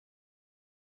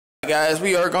Guys,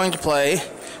 we are going to play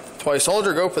Toy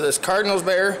Soldier. Go for this Cardinals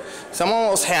bear. Someone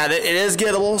almost had it. It is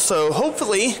gettable, so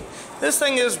hopefully this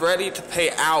thing is ready to pay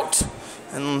out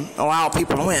and allow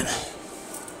people to win.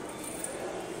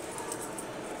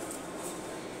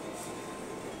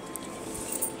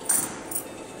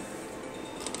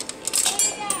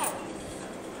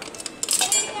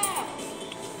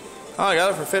 Oh, I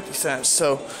got it for 50 cents,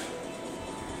 so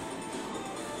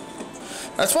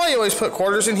that's why you always put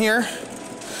quarters in here.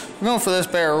 I'm going for this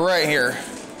bear right here.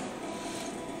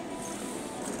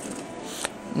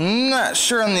 Not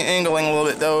sure on the angling a little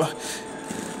bit though.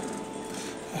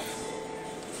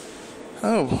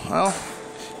 Oh, well,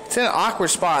 it's in an awkward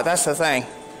spot, that's the thing.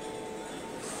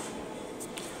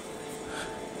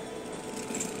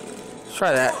 Let's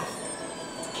try that.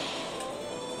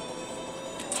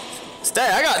 Stay,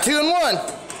 I got 2 and 1.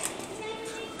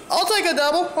 I'll take a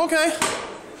double, okay.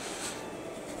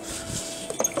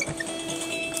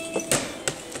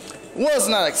 Was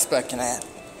not expecting that.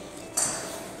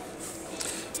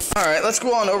 Alright, let's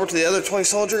go on over to the other Toy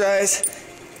Soldier, guys.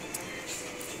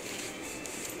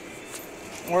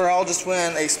 Where I'll just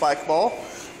win a spike ball,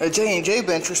 a J&J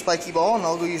bencher spiky ball, and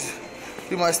I'll go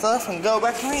do my stuff and go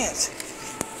back to my hands.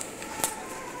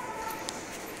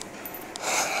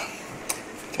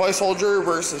 Toy Soldier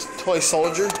versus Toy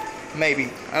Soldier? Maybe.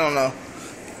 I don't know.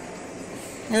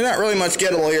 There's not really much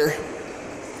gettable here.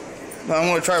 But I'm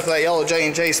going to try for that yellow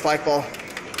J&J spike ball.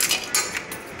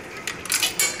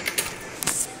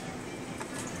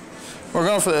 We're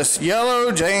going for this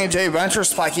yellow J&J Venture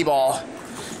spiky ball.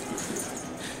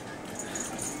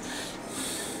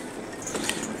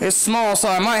 It's small, so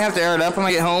I might have to air it up when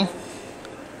I get home.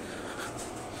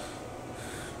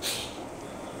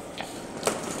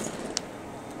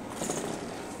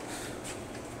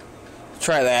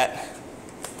 Try that.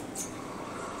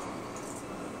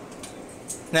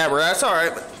 Never, that's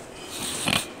alright.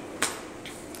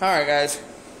 Alright, guys.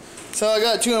 So I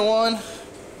got 2 and 1.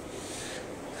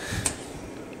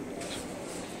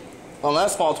 On that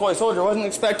small Toy Soldier, wasn't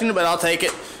expecting it, but I'll take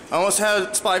it. I almost had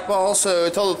a spike ball, so a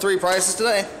total of 3 prices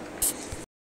today.